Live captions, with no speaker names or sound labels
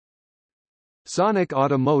Sonic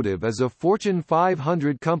Automotive is a Fortune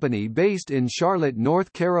 500 company based in Charlotte,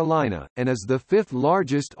 North Carolina, and is the fifth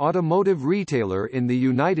largest automotive retailer in the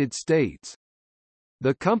United States.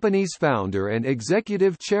 The company's founder and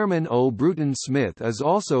executive chairman O. Bruton Smith is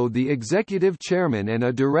also the executive chairman and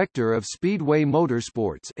a director of Speedway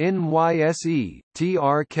Motorsports (NYSE,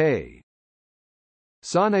 TRK).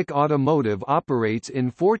 Sonic Automotive operates in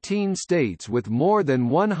 14 states with more than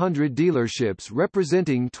 100 dealerships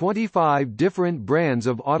representing 25 different brands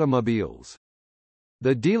of automobiles.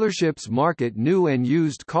 The dealerships market new and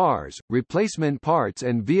used cars, replacement parts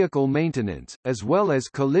and vehicle maintenance, as well as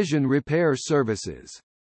collision repair services.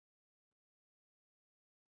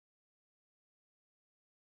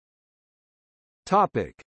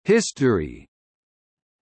 History.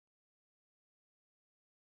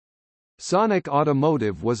 Sonic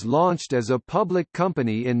Automotive was launched as a public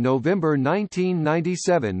company in November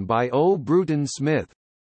 1997 by O. Bruton Smith.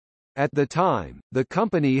 At the time, the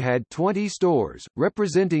company had 20 stores,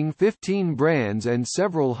 representing 15 brands and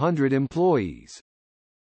several hundred employees.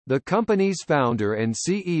 The company's founder and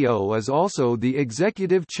CEO is also the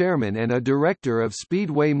executive chairman and a director of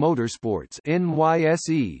Speedway Motorsports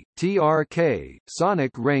 (NYSE, TRK).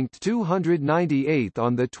 Sonic ranked 298th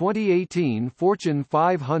on the 2018 Fortune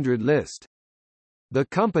 500 list. The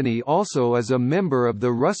company also is a member of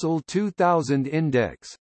the Russell 2000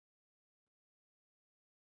 Index.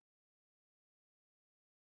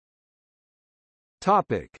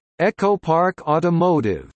 Topic: EchoPark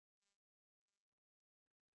Automotive.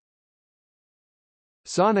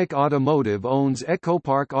 Sonic Automotive owns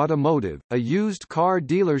EchoPark Automotive, a used car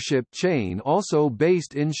dealership chain also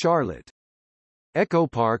based in Charlotte.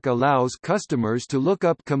 EchoPark allows customers to look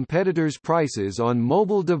up competitors' prices on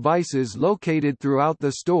mobile devices located throughout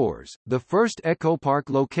the stores. The first EchoPark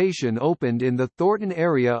location opened in the Thornton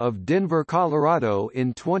area of Denver, Colorado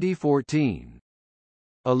in 2014.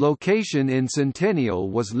 A location in Centennial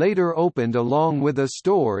was later opened along with a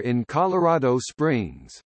store in Colorado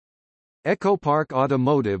Springs. EchoPark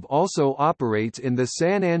Automotive also operates in the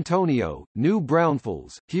San Antonio, New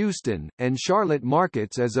Braunfels, Houston, and Charlotte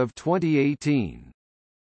markets as of 2018.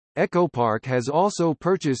 EchoPark has also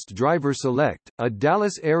purchased Driver Select, a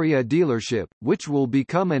Dallas area dealership, which will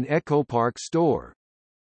become an EchoPark store.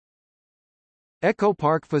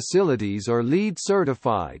 EchoPark facilities are LEED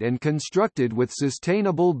certified and constructed with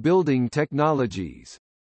sustainable building technologies.